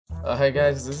Hi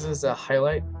guys, this is a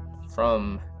highlight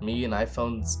from me and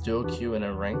iPhone's duo queue in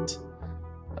a ranked.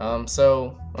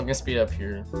 So I'm gonna speed up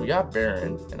here. We got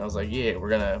Baron, and I was like, yeah, we're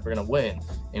gonna win.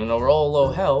 Even though we're all low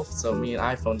health, so me and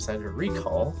iPhone decided to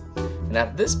recall. And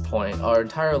at this point, our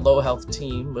entire low health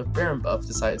team with Baron buff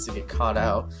decides to get caught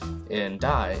out and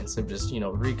die instead of just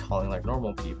recalling like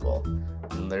normal people.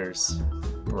 And there's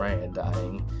Brand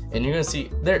dying, and you're gonna see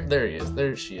there he is.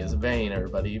 There she is, Vayne,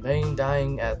 everybody. Vayne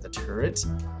dying at the turret.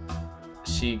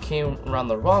 She came around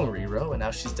the wrong rerow, and now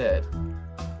she's dead.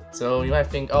 So you might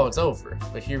think, oh, it's over,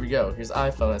 but here we go. Here's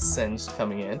iPhone as Singed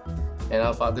coming in, and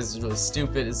I thought this is really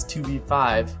stupid. It's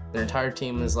 2v5. Their entire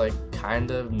team is like kind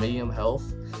of medium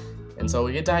health, and so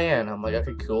we get Diane. I'm like,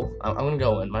 okay, cool. I'm gonna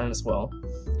go in, mine as well.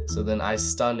 So then I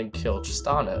stunned and killed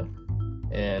Tristana,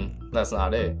 and that's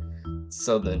not it.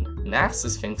 So then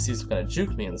Naxxus thinks he's gonna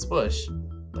juke me in this bush.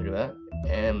 Look at that.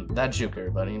 And that juke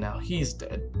everybody. Now he's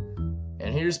dead.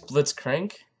 And here's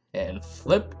Blitzcrank and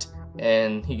flipped,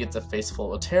 and he gets a face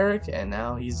full of Taric, and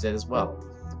now he's dead as well.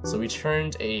 So we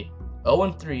turned a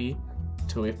 0-3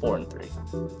 to a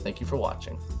 4-3. Thank you for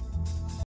watching.